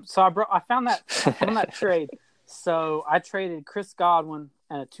 So I found that trade. So I traded Chris Godwin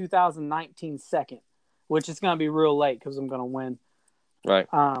and a 2019 second, which is going to be real late because I'm going to win. Right.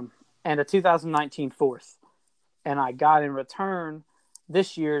 And a 2019 fourth. And I got in return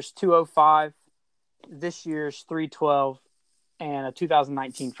this year's 205, this year's 312, and a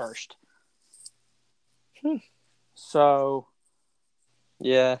 2019 first. So.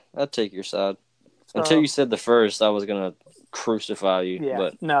 Yeah, I'd take your side. Until you said the first, I was going to crucify you. Yeah.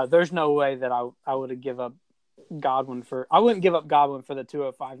 But no, there's no way that I would have given up Godwin for. I wouldn't give up Godwin for the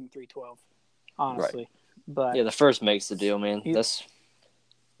 205 and 312, honestly. Right. But yeah, the first makes the deal, man.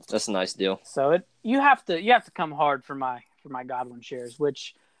 That's a nice deal. So you have to come hard for my Godwin shares,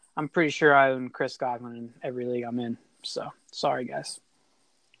 which I'm pretty sure I own Chris Godwin in every league I'm in. So sorry, guys.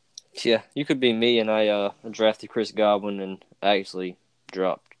 Yeah, you could be me, and I drafted Chris Godwin, and I actually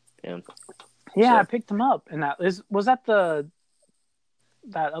dropped him. Yeah, so, I picked him up, and was that that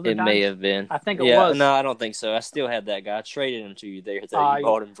other? It may have been. I think it was. No, I don't think so. I still had that guy. I traded him to you there. You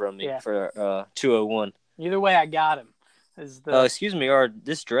bought him from me for 201. Either way, I got him. Excuse me,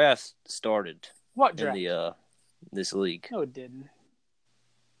 this draft started. What draft? In this league. No, it didn't.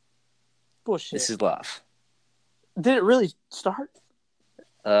 Bullshit. This is live. Did it really start?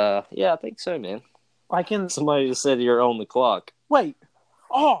 Yeah, I think so, man. Somebody just said you're on the clock. Wait.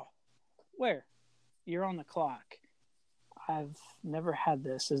 Oh, where? You're on the clock. I've never had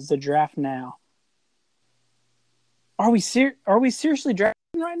this. Is the draft now? Are we seriously drafting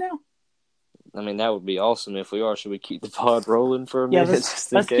right now? I mean, that would be awesome if we are. Should we keep the pod rolling for a minute?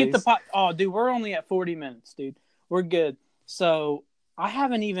 Let's keep the pod. Oh, dude, we're only at 40 minutes, dude. We're good. So I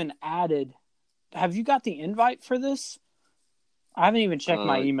haven't even added. Have you got the invite for this? I haven't even checked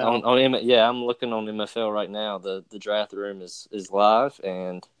my email. I'm looking on MFL right now. The draft room is live,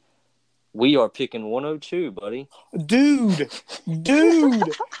 and we are picking 102, buddy. Dude.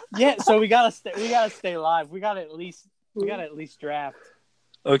 Yeah, so we gotta stay live. We gotta at least draft.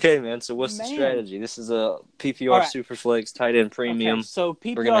 Okay, man. So what's the strategy? This is a PPR Superflex tight end premium. Okay, so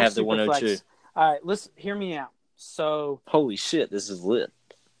PPR we're gonna have the Superflex. 102. All right, let's hear me out. So Holy shit, this is lit.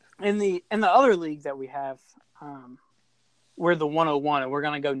 in the other league that we have, we're the 101, and we're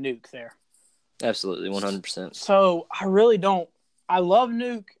gonna go nuke there. Absolutely, 100%. So I really don't. I love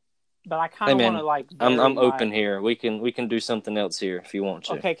nuke, but I kind Hey of want man, to like. I'm open here. We can do something else here if you want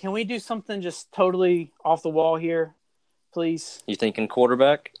to. Okay, can we do something just totally off the wall here, please? You thinking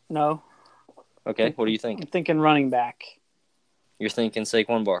quarterback? No. Okay, what are you I'm thinking? thinking running back. You're thinking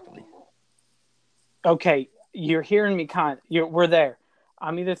Saquon Barkley. Okay, you're hearing me we're there.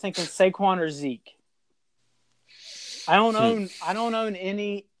 I'm either thinking Saquon or Zeke. I don't own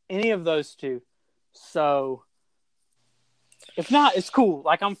any of those two. So if not, it's cool.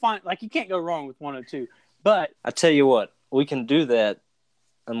 Like I'm fine. Like you can't go wrong with one or two. But I tell you what, we can do that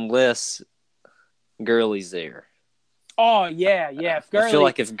unless Gurley's there. oh yeah. If Gurley, I feel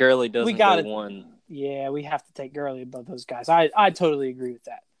like if Gurley doesn't go one, yeah, we have to take Gurley above those guys. I totally agree with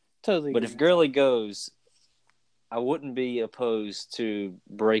that. Totally. But if Gurley goes, I wouldn't be opposed to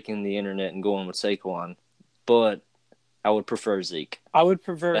breaking the internet and going with Saquon, but I would prefer Zeke. I would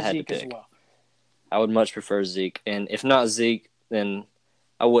prefer Zeke as well. I would much prefer Zeke. And if not Zeke, then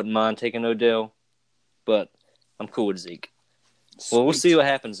I wouldn't mind taking Odell, but I'm cool with Zeke. Sweet. Well, we'll see what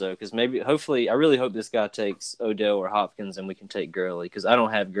happens, though, because hopefully, I really hope this guy takes Odell or Hopkins and we can take Gurley, because I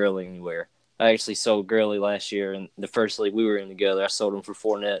don't have Gurley anywhere. I actually sold Gurley last year in the first league we were in together. I sold him for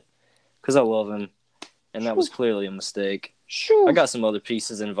Fournette because I love him, and that was clearly a mistake. Sure. I got some other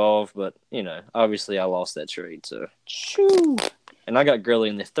pieces involved, but, obviously I lost that trade. So. Sure. And I got Gurley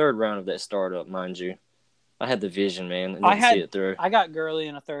in the third round of that startup, mind you. I had the vision, man, and didn't see it through. I got Gurley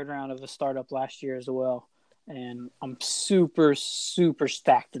in a third round of a startup last year as well, and I'm super, super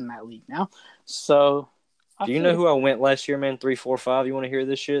stacked in that league now. So, do you know who I went last year, man? 3, 4, 5. You want to hear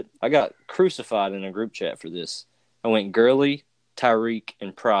this shit? I got crucified in a group chat for this. I went Gurley, Tyreek,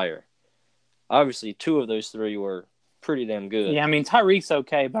 and Pryor. Obviously, 2 of those 3 were pretty damn good. Yeah, I mean, Tyreek's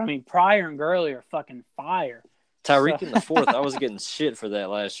okay, but I mean, Pryor and Gurley are fucking fire. Tyreek in the 4th, I was getting shit for that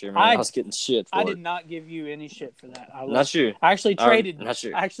last year, man. I was getting shit for it. I did not give you any shit for that. Not you. I actually traded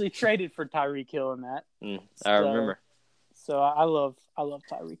for Tyreek Hill in that. I remember. So I love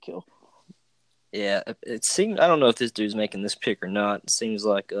Tyreek Hill. Yeah, it seemed. I don't know if this dude's making this pick or not. It seems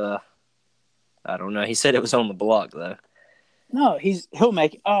like I don't know. He said it was on the block though. No, he'll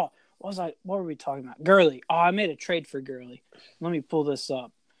make it. Oh, what were we talking about? Gurley. Oh, I made a trade for Gurley. Let me pull this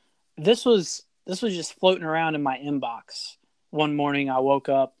up. This was just floating around in my inbox. One morning I woke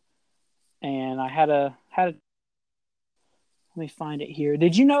up and I had a let me find it here.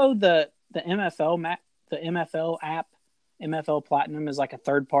 Did you know the MFL app, MFL Platinum is like a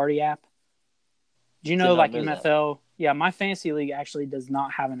third-party app? Do you know like MFL? That. Yeah, my fantasy league actually does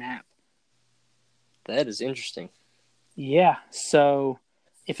not have an app. That is interesting. Yeah, so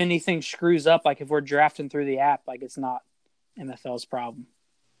if anything screws up, like if we're drafting through the app, like it's not MFL's problem.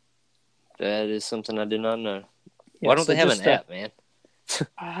 That is something I did not know. Yeah, why don't they have an app, man?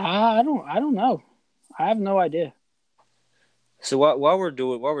 I don't know. I have no idea. So while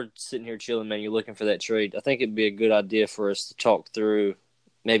we're sitting here chilling, man, you're looking for that trade. I think it'd be a good idea for us to talk through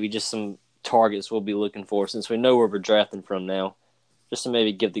maybe just some targets we'll be looking for, since we know where we're drafting from now, just to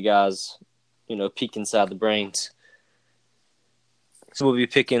maybe give the guys, a peek inside the brains. So we'll be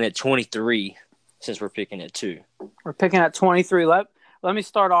picking at 23, since we're picking at 2. We're picking at 23. Let me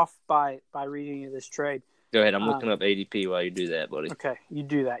start off by reading you this trade. Go ahead. I'm looking up ADP while you do that, buddy. Okay, you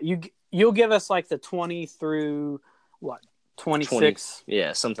do that. You'll give us like the 20 through what? 26? 20,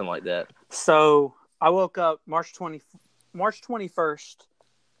 yeah, something like that. So I woke up March 21st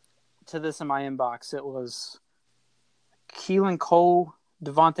to this in my inbox. It was Keelan Cole,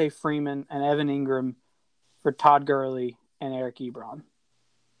 Devontae Freeman, and Evan Ingram for Todd Gurley and Eric Ebron.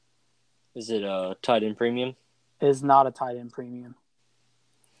 Is it a tight end premium? It is not a tight end premium.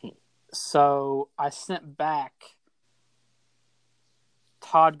 So I sent back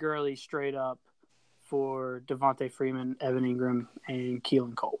Todd Gurley straight up for Devontae Freeman, Evan Ingram, and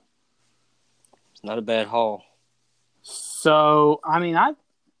Keelan Cole. It's not a bad haul. So, I mean, I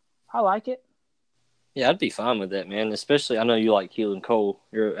like it. Yeah, I'd be fine with that, man. Especially, I know you like Keelan Cole.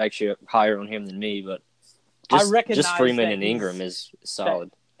 You're actually higher on him than me, but just Freeman and Ingram is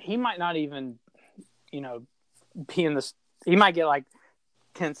solid. He might not even, be in this. He might get like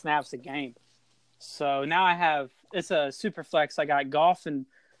 10 snaps a game. So now it's a super flex. I got Goff and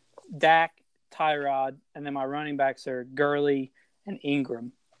Dak, Tyrod, and then my running backs are Gurley and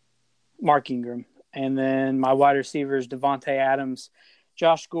Mark Ingram. And then my wide receivers, Devontae Adams,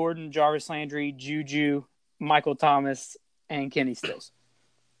 Josh Gordon, Jarvis Landry, Juju, Michael Thomas, and Kenny Stills.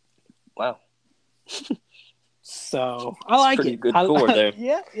 Wow. So I like it. Pretty good core there.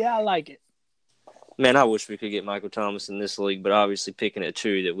 Yeah, I like it. Man, I wish we could get Michael Thomas in this league, but obviously picking at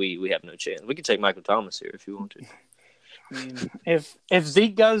 2 that we have no chance. We could take Michael Thomas here if you want to. I mean, if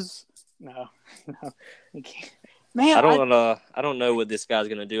Zeke goes, no, we can't. Man, I don't know what this guy's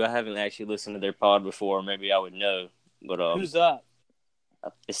gonna do. I haven't actually listened to their pod before. Maybe I would know, but who's up?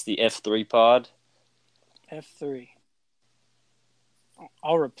 It's the F3 pod. F3.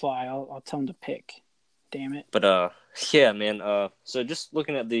 I'll reply. I'll tell him to pick. Damn it. But yeah, man. So just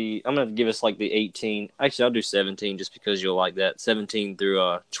looking at I'm gonna give us like the 18. Actually, I'll do 17 just because you'll like that. 17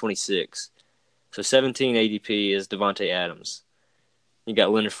 through 26. So 17 ADP is Devontae Adams. You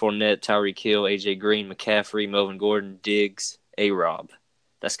got Leonard Fournette, Tyreek Hill, AJ Green, McCaffrey, Melvin Gordon, Diggs, A-Rob.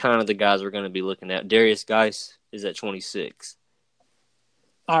 That's kind of the guys we're going to be looking at. Darius Geis is at 26.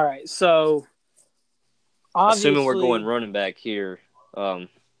 All right, so obviously, assuming we're going running back here, man,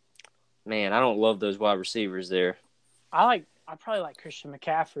 I don't love those wide receivers there. I probably like Christian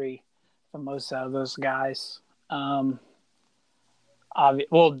McCaffrey the most out of those guys.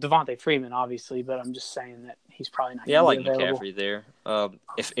 Devontae Freeman, obviously, but I'm just saying that he's probably not. Yeah, I like available. McCaffrey there.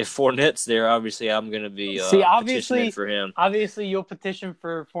 If Fournette's there, obviously I'm going to be petitioning for him. Obviously, you'll petition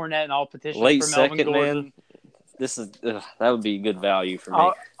for Fournette, and I'll petition late for Melvin second, Gordon. Man. This is that would be good value for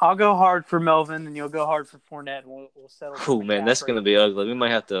me. I'll go hard for Melvin, and you'll go hard for Fournette, and we'll settle. Oh man, that's going to be ugly. We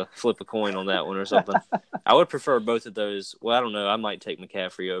might have to flip a coin on that one or something. I would prefer both of those. Well, I don't know. I might take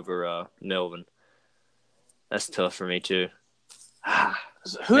McCaffrey over Melvin. That's tough for me too.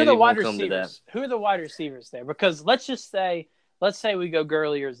 Who are the wide receivers? Who are the wide receivers there? Because let's say we go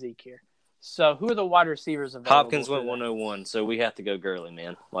Gurley or Zeke here. So who are the wide receivers available? Hopkins went 101, so we have to go Gurley,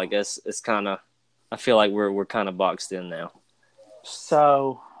 man. Like it's kind of. I feel like we're kind of boxed in now.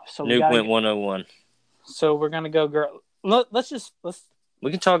 So Nuke went 101. So we're gonna go Gurley. Let's.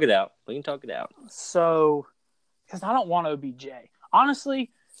 We can talk it out. So, because I don't want OBJ.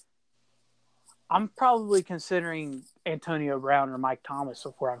 Honestly, I'm probably considering Antonio Brown or Mike Thomas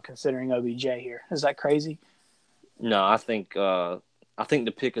before I'm considering OBJ here. Is that crazy? No, I think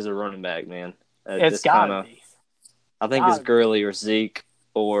the pick is a running back, man. It's gotta be. I think it's Gurley or Zeke,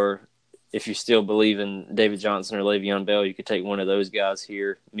 or if you still believe in David Johnson or Le'Veon Bell, you could take one of those guys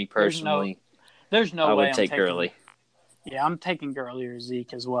here. Me personally, there's no I way would take Gurley. Yeah, I'm taking Gurley or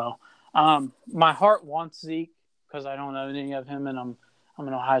Zeke as well. My heart wants Zeke because I don't know any of him, and I'm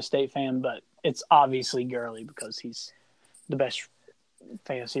an Ohio State fan, but it's obviously Gurley because he's the best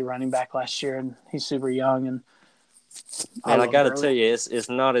fantasy running back last year, and he's super young. And I got to tell you, it's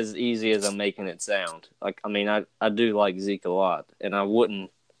not as easy as I'm making it sound. Like, I mean, I do like Zeke a lot, and I wouldn't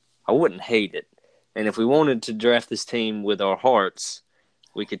hate it. And if we wanted to draft this team with our hearts,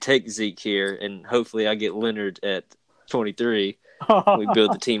 we could take Zeke here, and hopefully I get Leonard at 23. We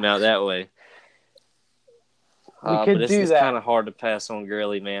build the team out that way. We could do it's that. Kind of hard to pass on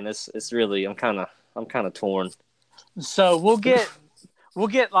Gurley, man. It's really I'm kind of torn. So we'll get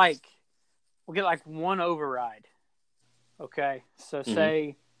like one override. Okay, so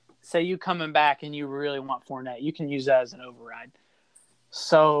say you coming back and you really want Fournette, you can use that as an override.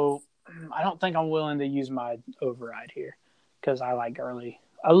 So I don't think I'm willing to use my override here because I like Gurley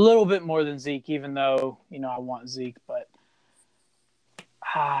a little bit more than Zeke, even though I want Zeke, but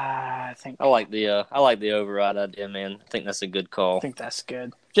I think I like the override idea, man. I think that's a good call. I think that's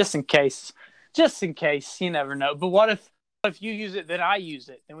good, just in case. You never know. But what if you use it, then I use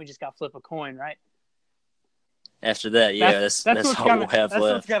it, then we just got to flip a coin, right? After that, yeah, that's all we'll have left. That's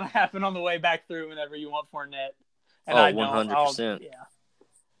what's gonna happen on the way back through whenever you want Fournette. And 100%. Yeah.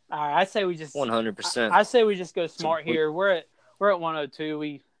 All right, I say we just 100%. I say we just go smart here. We're at 102.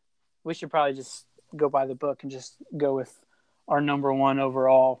 We should probably just go by the book and just go with our number one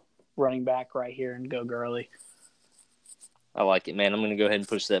overall running back right here and go Gurley. I like it, man. I'm going to go ahead and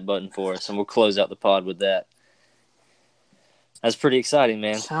push that button for us, and we'll close out the pod with that. That's pretty exciting,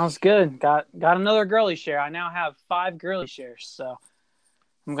 man. Sounds good. Got another Gurley share. I now have 5 Gurley shares, so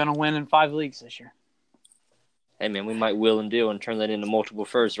I'm going to win in 5 leagues this year. Hey, man, we might wheel and deal and turn that into multiple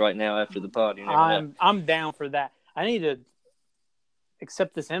firsts right now after the pod. You never know. I'm down for that. I need to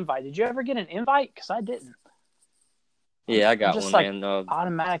accept this invite. Did you ever get an invite? Because I didn't. Yeah, I got one, man.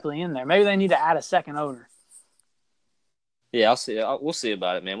 Automatically in there. Maybe they need to add a second owner. Yeah, I'll see. We'll see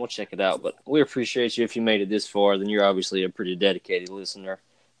about it, man. We'll check it out. But we appreciate you if you made it this far. Then you're obviously a pretty dedicated listener.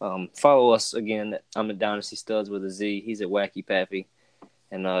 Follow us again. I'm at Dynasty Studs with a Z. He's at Wacky Pappy.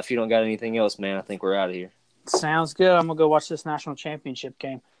 And if you don't got anything else, man, I think we're out of here. Sounds good. I'm gonna go watch this national championship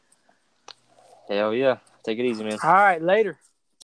game. Hell yeah! Take it easy, man. All right, later.